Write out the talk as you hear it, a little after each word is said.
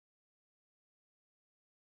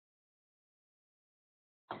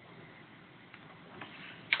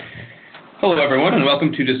Hello, everyone, and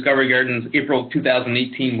welcome to Discovery Garden's April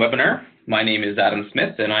 2018 webinar. My name is Adam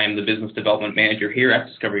Smith, and I am the Business Development Manager here at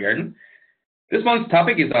Discovery Garden. This month's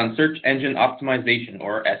topic is on search engine optimization,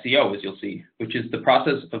 or SEO, as you'll see, which is the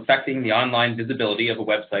process of affecting the online visibility of a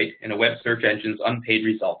website in a web search engine's unpaid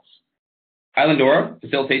results. Islandora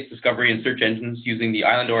facilitates discovery in search engines using the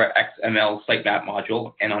Islandora XML sitemap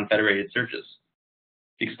module and on federated searches.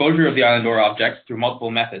 The exposure of the Islandora objects through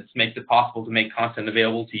multiple methods makes it possible to make content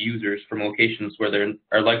available to users from locations where they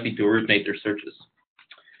are likely to originate their searches.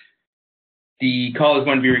 The call is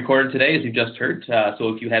going to be recorded today, as you just heard, so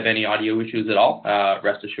if you have any audio issues at all,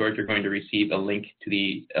 rest assured you're going to receive a link to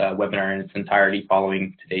the webinar in its entirety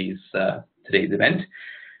following today's event.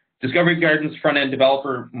 Discovery Garden's front-end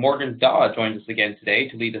developer, Morgan Dawe, joins us again today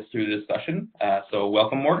to lead us through the discussion. So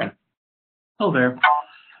welcome, Morgan. Hello there.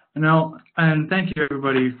 And thank you,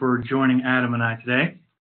 everybody, for joining Adam and I today.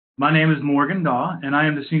 My name is Morgan Dawe, and I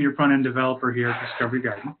am the Senior Front-End Developer here at Discovery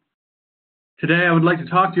Garden. Today, I would like to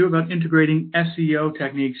talk to you about integrating SEO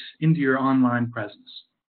techniques into your online presence.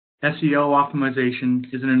 SEO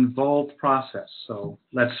optimization is an involved process, so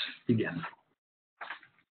let's begin.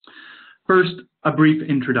 First, a brief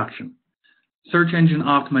introduction. Search engine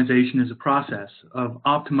optimization is a process of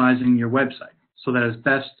optimizing your website so that it's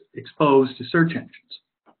best exposed to search engines,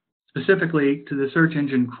 specifically to the search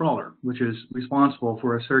engine crawler, which is responsible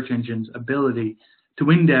for a search engine's ability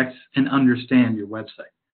to index and understand your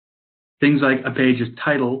website. Things like a page's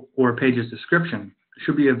title or a page's description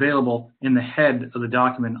should be available in the head of the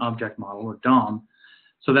document object model, or DOM,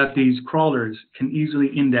 so that these crawlers can easily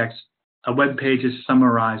index a web page's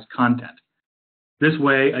summarized content. This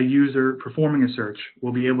way, a user performing a search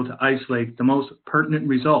will be able to isolate the most pertinent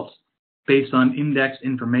results based on indexed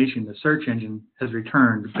information the search engine has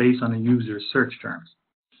returned based on a user's search terms.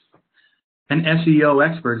 An SEO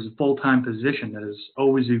expert is a full-time position that is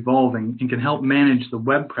always evolving and can help manage the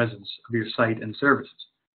web presence of your site and services.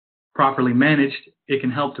 Properly managed, it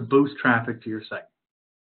can help to boost traffic to your site.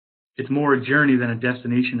 It's more a journey than a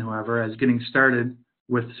destination, however, as getting started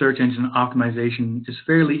with search engine optimization is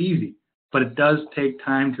fairly easy, but it does take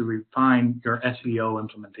time to refine your SEO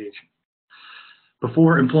implementation.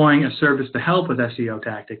 Before employing a service to help with SEO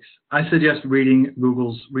tactics, I suggest reading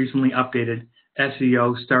Google's recently updated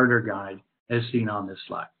SEO Starter Guide, as seen on this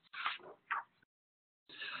slide.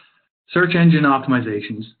 Search engine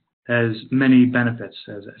optimizations has many benefits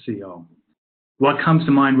as SEO. What comes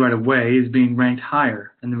to mind right away is being ranked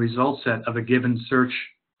higher in the result set of a given search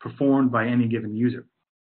performed by any given user.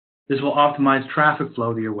 This will optimize traffic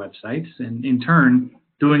flow to your websites, and in turn,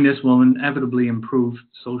 doing this will inevitably improve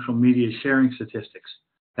social media sharing statistics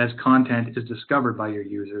as content is discovered by your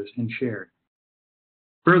users and shared.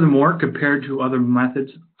 Furthermore, compared to other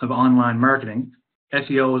methods of online marketing,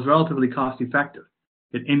 SEO is relatively cost-effective.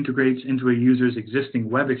 It integrates into a user's existing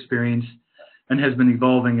web experience and has been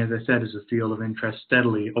evolving, as I said, as a field of interest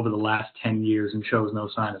steadily over the last 10 years and shows no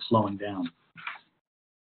sign of slowing down.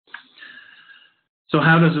 So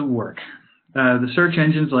how does it work? The search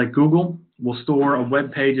engines like Google will store a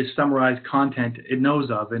web page's summarized content it knows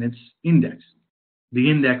of in its index. The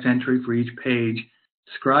index entry for each page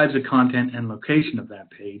describes the content and location of that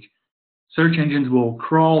page. Search engines will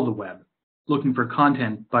crawl the web, looking for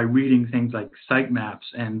content by reading things like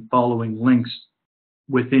sitemaps and following links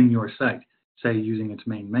within your site, say using its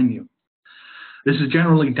main menu. This is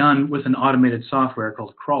generally done with an automated software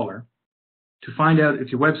called a crawler. To find out if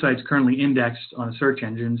your website is currently indexed on a search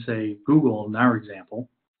engine, say Google in our example,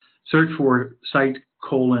 search for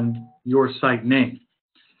site:"your site name.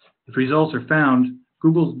 If results are found,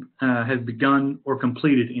 Google has begun or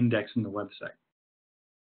completed indexing the website.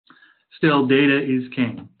 Still, data is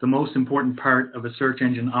king. The most important part of a search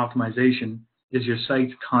engine optimization is your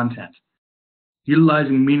site's content.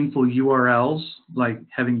 Utilizing meaningful URLs, like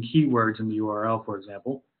having keywords in the URL, for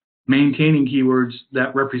example, maintaining keywords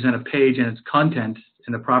that represent a page and its content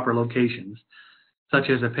in the proper locations, such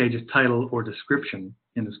as a page's title or description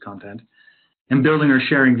in this content, and building or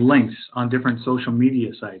sharing links on different social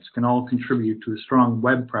media sites can all contribute to a strong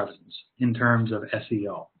web presence in terms of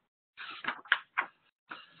SEO.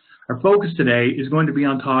 Our focus today is going to be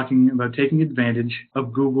on talking about taking advantage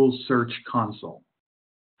of Google's Search Console.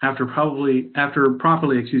 After properly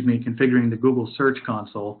configuring the Google Search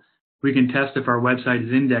Console, we can test if our website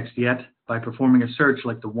is indexed yet by performing a search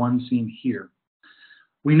like the one seen here.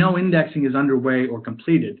 We know indexing is underway or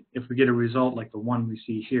completed if we get a result like the one we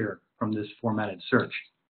see here from this formatted search.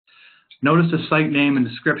 Notice the site name and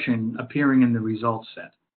description appearing in the results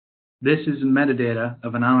set. This is metadata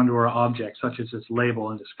of an Islandora object, such as its label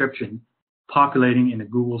and description, populating in a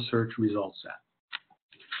Google search results set.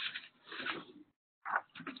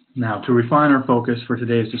 Now, to refine our focus for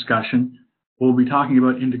today's discussion, we'll be talking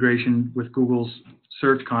about integration with Google's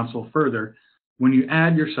Search Console further. When you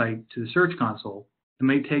add your site to the Search Console, it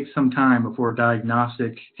may take some time before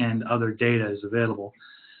diagnostic and other data is available.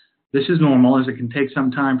 This is normal, as it can take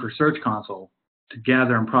some time for Search Console to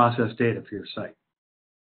gather and process data for your site.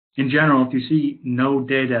 In general, if you see no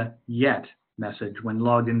data yet message when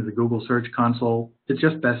logged into the Google Search Console, it's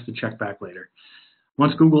just best to check back later.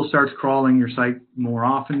 Once Google starts crawling your site more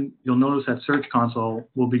often, you'll notice that Search Console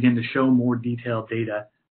will begin to show more detailed data,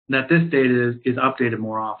 and that this data is updated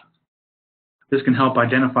more often. This can help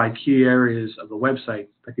identify key areas of the website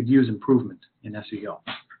that could use improvement in SEO.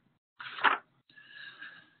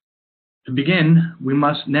 To begin, we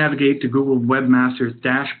must navigate to Google Webmaster's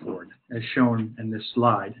dashboard, as shown in this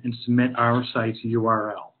slide, and submit our site's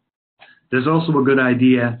URL. There's also a good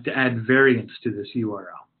idea to add variants to this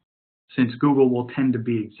URL, since Google will tend to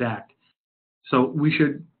be exact. So we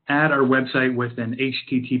should add our website with an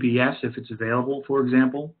HTTPS if it's available, for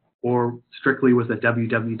example, or strictly with a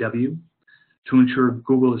www to ensure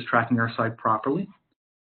Google is tracking our site properly.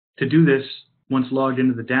 To do this, once logged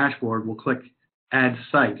into the dashboard, we'll click Add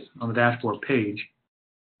Site on the dashboard page.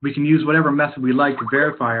 We can use whatever method we like to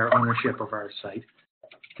verify our ownership of our site.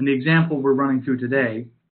 In the example we're running through today,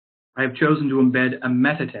 I have chosen to embed a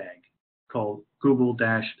meta tag called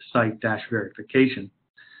Google-site-verification,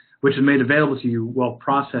 which is made available to you while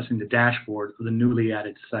processing the dashboard of the newly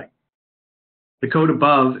added site. The code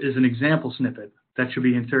above is an example snippet that should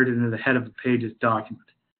be inserted into the head of the page's document.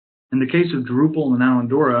 In the case of Drupal and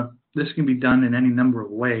Islandora, this can be done in any number of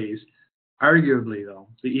ways. Arguably, though,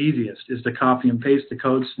 the easiest is to copy and paste the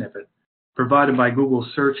code snippet provided by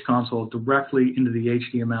Google's Search Console directly into the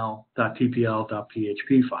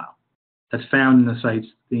html.tpl.php file that's found in the site's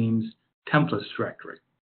themes templates directory.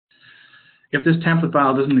 If this template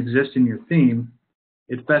file doesn't exist in your theme,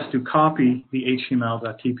 it's best to copy the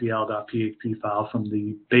html.tpl.php file from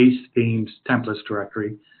the base themes templates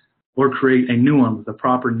directory or create a new one with the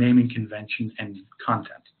proper naming convention and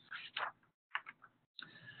content.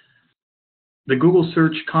 The Google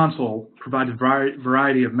Search Console provides a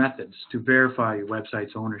variety of methods to verify your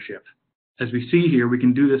website's ownership. As we see here, we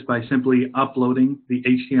can do this by simply uploading the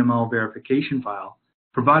HTML verification file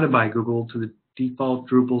provided by Google to the default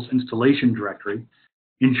Drupal's installation directory,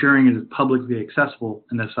 ensuring it is publicly accessible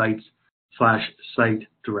in the site's/site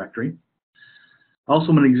directory.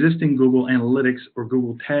 Also, an existing Google Analytics or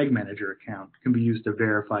Google Tag Manager account can be used to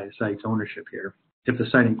verify the site's ownership here, if the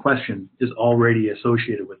site in question is already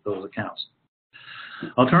associated with those accounts.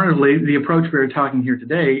 Alternatively, the approach we're talking here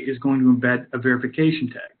today is going to embed a verification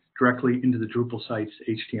tag directly into the Drupal site's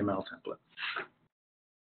HTML template.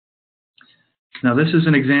 Now, this is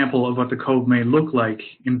an example of what the code may look like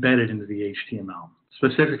embedded into the HTML,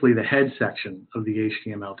 specifically the head section of the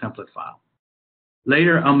HTML template file.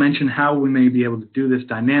 Later, I'll mention how we may be able to do this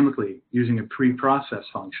dynamically using a pre-process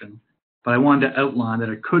function, but I wanted to outline that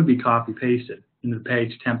it could be copy-pasted into the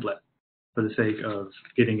page template for the sake of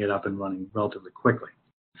getting it up and running relatively quickly.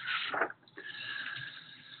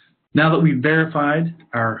 Now that we've verified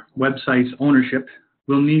our website's ownership,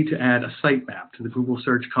 we'll need to add a sitemap to the Google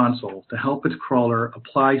Search Console to help its crawler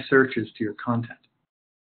apply searches to your content.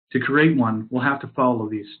 To create one, we'll have to follow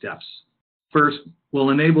these steps. First,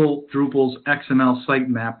 we'll enable Drupal's XML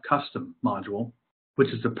sitemap custom module,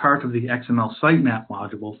 which is a part of the XML sitemap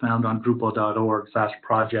module found on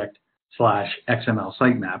drupal.org/project/XML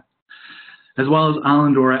sitemap, as well as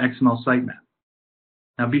Islandora XML sitemap.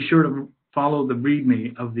 Now be sure to follow the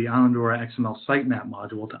README of the Islandora XML sitemap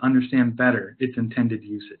module to understand better its intended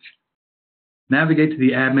usage. Navigate to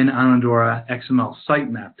the admin Islandora XML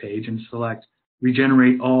sitemap page and select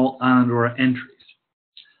Regenerate all Islandora entries.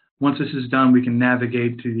 Once this is done, we can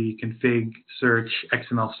navigate to the Config Search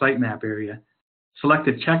XML sitemap area, select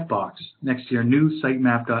a checkbox next to your new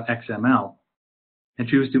sitemap.xml, and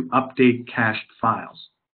choose to update cached files.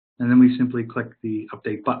 And then we simply click the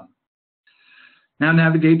Update button. Now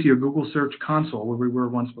navigate to your Google Search Console, where we were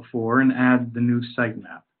once before, and add the new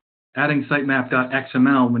sitemap. Adding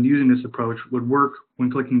sitemap.xml when using this approach would work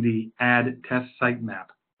when clicking the Add Test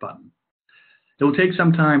Sitemap button. It will take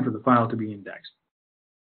some time for the file to be indexed.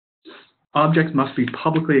 Objects must be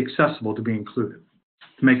publicly accessible to be included.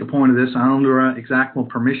 To make a point of this, Islandora executable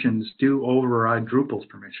permissions do override Drupal's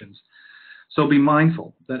permissions, so be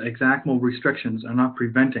mindful that executable restrictions are not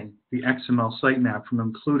preventing the XML sitemap from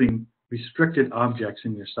including restricted objects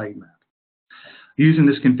in your sitemap. Using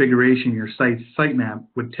this configuration, your site's sitemap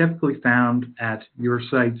would typically be found at your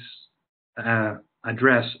site's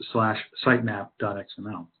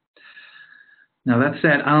address/sitemap.xml. Now that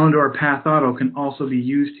said, Islandora Path Auto can also be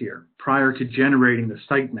used here prior to generating the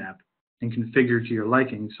sitemap and configured to your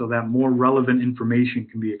liking so that more relevant information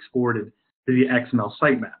can be exported to the XML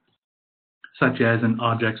sitemap, such as an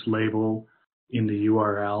object's label in the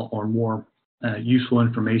URL or more useful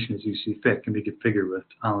information as you see fit can be configured with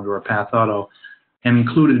Islandora Path Auto and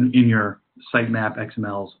included in your sitemap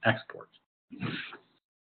XML's export.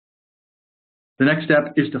 The next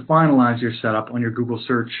step is to finalize your setup on your Google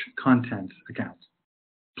Search content account.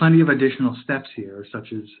 Plenty of additional steps here,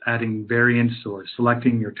 such as adding variants or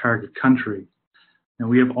selecting your target country. Now,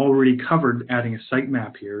 we have already covered adding a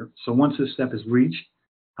sitemap here, so once this step is reached,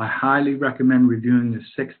 I highly recommend reviewing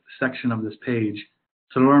the 6th section of this page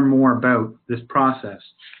to learn more about this process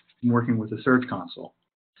in working with the Search Console.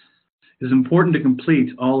 It is important to complete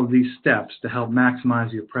all of these steps to help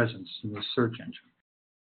maximize your presence in the search engine.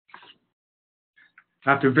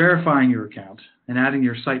 After verifying your account and adding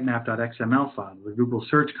your sitemap.xml file to the Google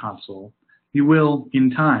Search Console, you will, in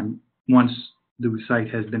time, once the site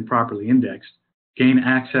has been properly indexed, gain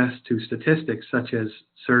access to statistics such as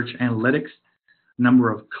search analytics,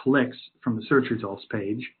 number of clicks from the search results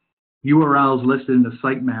page, URLs listed in the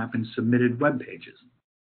sitemap, and submitted web pages.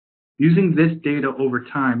 Using this data over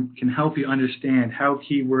time can help you understand how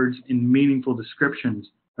keywords and meaningful descriptions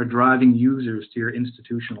are driving users to your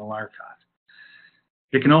institutional archive.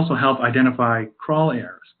 It can also help identify crawl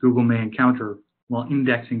errors Google may encounter while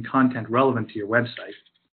indexing content relevant to your website.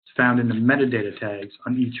 It's found in the metadata tags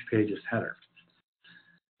on each page's header.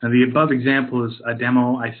 Now, the above example is a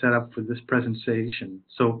demo I set up for this presentation,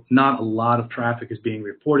 so not a lot of traffic is being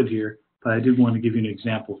reported here, but I did want to give you an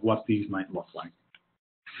example of what these might look like.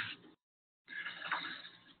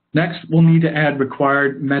 Next, we'll need to add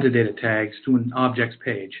required metadata tags to an object's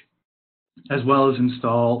page, as well as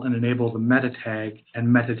install and enable the meta tag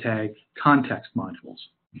and meta tag context modules.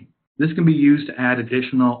 This can be used to add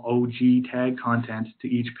additional OG tag content to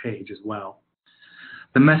each page as well.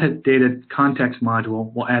 The metadata context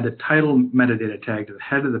module will add a title metadata tag to the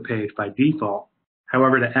head of the page by default.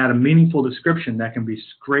 However, to add a meaningful description that can be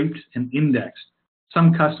scraped and indexed,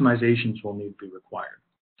 some customizations will need to be required.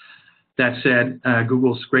 That said,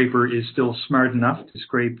 Google Scraper is still smart enough to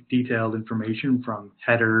scrape detailed information from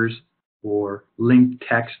headers or linked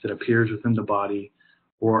text that appears within the body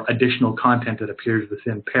or additional content that appears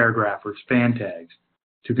within paragraph or span tags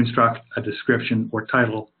to construct a description or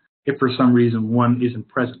title if for some reason one isn't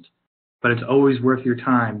present. But it's always worth your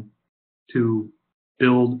time to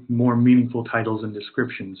build more meaningful titles and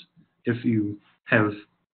descriptions if you have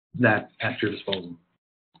that at your disposal.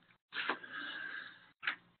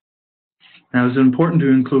 Now, it's important to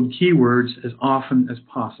include keywords as often as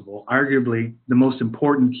possible. Arguably, the most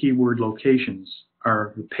important keyword locations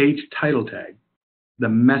are the page title tag, the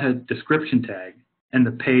meta description tag, and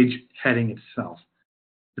the page heading itself.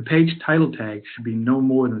 The page title tag should be no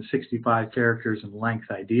more than 65 characters in length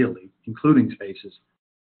ideally, including spaces,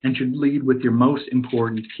 and should lead with your most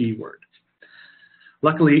important keyword.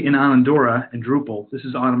 Luckily, in Islandora and Drupal, this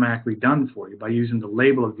is automatically done for you by using the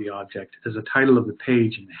label of the object as the title of the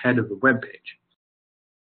page and the head of the web page.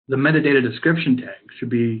 The metadata description tag should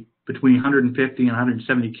be between 150 and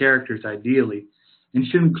 170 characters ideally, and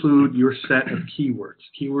should include your set of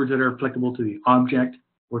keywords that are applicable to the object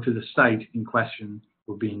or to the site in question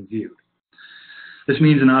or being viewed. This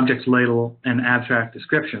means an object's label and abstract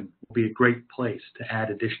description will be a great place to add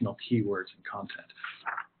additional keywords and content.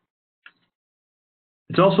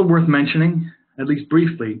 It's also worth mentioning, at least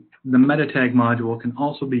briefly, the meta tag module can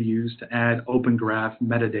also be used to add Open Graph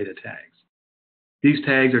metadata tags. These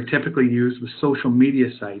tags are typically used with social media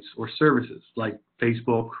sites or services like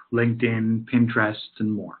Facebook, LinkedIn, Pinterest,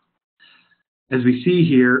 and more. As we see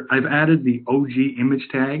here, I've added the OG image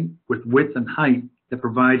tag with width and height that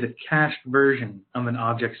provides a cached version of an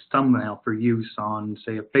object's thumbnail for use on,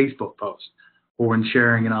 say, a Facebook post or when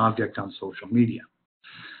sharing an object on social media.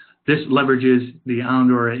 This leverages the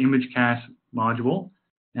Islandora image cache module,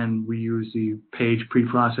 and we use the page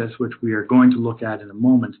preprocess, which we are going to look at in a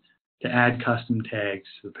moment, to add custom tags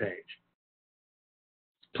to the page.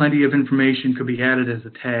 Plenty of information could be added as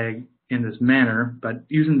a tag in this manner, but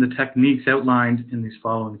using the techniques outlined in these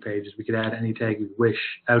following pages, we could add any tag we wish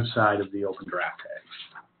outside of the Open Graph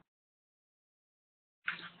tags.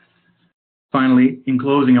 Finally, in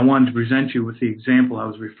closing, I wanted to present you with the example I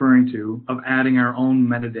was referring to of adding our own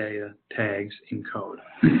metadata tags in code.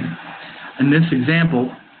 In this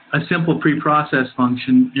example, a simple preprocess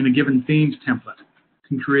function in a given themes template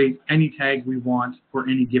can create any tag we want for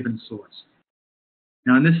any given source.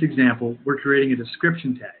 Now, in this example, we're creating a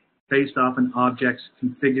description tag based off an object's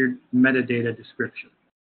configured metadata description.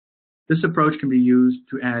 This approach can be used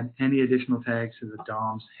to add any additional tags to the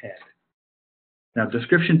DOM's head. Now,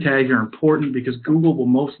 description tags are important because Google will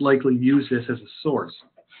most likely use this as a source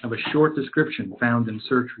of a short description found in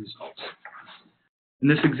search results. In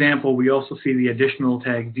this example, we also see the additional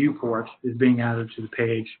tag viewport is being added to the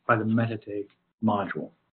page by the meta tag module.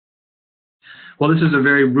 While this is a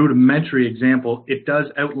very rudimentary example, it does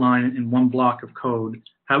outline in one block of code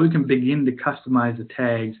how we can begin to customize the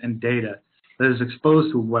tags and data that is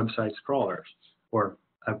exposed to website crawlers, or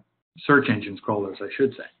search engine crawlers, I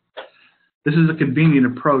should say. This is a convenient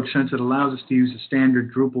approach since it allows us to use a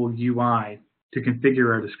standard Drupal UI to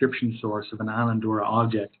configure our description source of an Islandora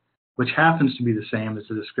object, which happens to be the same as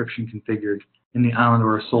the description configured in the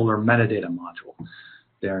Islandora Solar metadata module.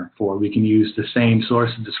 Therefore, we can use the same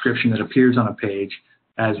source of description that appears on a page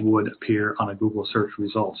as would appear on a Google search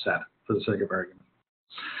results set, for the sake of argument.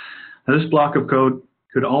 Now, this block of code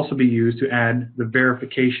could also be used to add the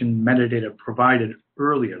verification metadata provided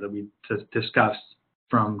earlier that we discussed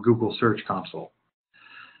from Google Search Console.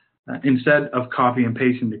 Instead of copy and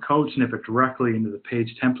pasting the code snippet directly into the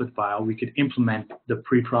page template file, we could implement the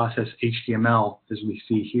pre-processed HTML as we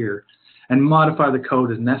see here and modify the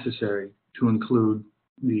code as necessary to include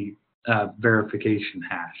the verification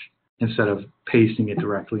hash instead of pasting it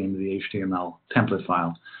directly into the HTML template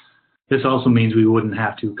file. This also means we wouldn't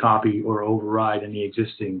have to copy or override any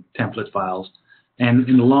existing template files, and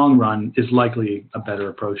in the long run is likely a better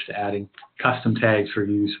approach to adding custom tags for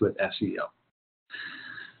use with SEO.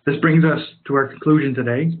 This brings us to our conclusion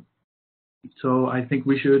today, so I think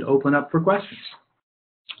we should open up for questions.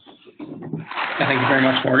 Thank you very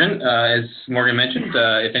much, Morgan. As Morgan mentioned,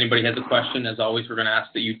 if anybody has a question, as always, we're going to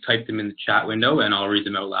ask that you type them in the chat window and I'll read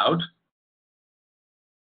them out loud.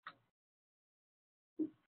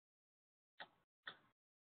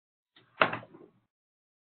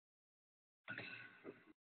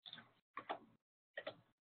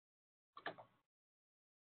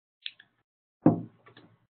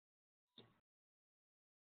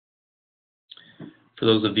 For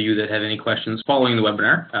those of you that have any questions following the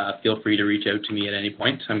webinar, feel free to reach out to me at any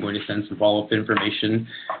point. I'm going to send some follow-up information,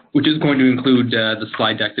 which is going to include the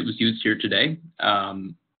slide deck that was used here today.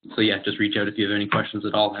 So yeah, just reach out if you have any questions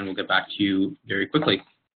at all, and we'll get back to you very quickly.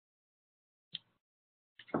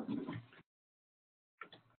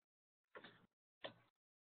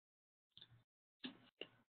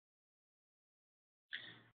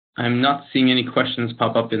 I'm not seeing any questions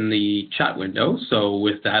pop up in the chat window, so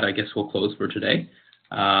with that, I guess we'll close for today.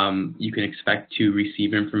 You can expect to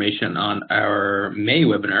receive information on our May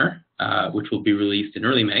webinar, which will be released in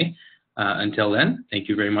early May. Until then, thank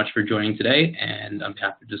you very much for joining today, and on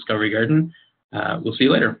behalf of Discovery Garden, we'll see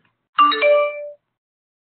you later.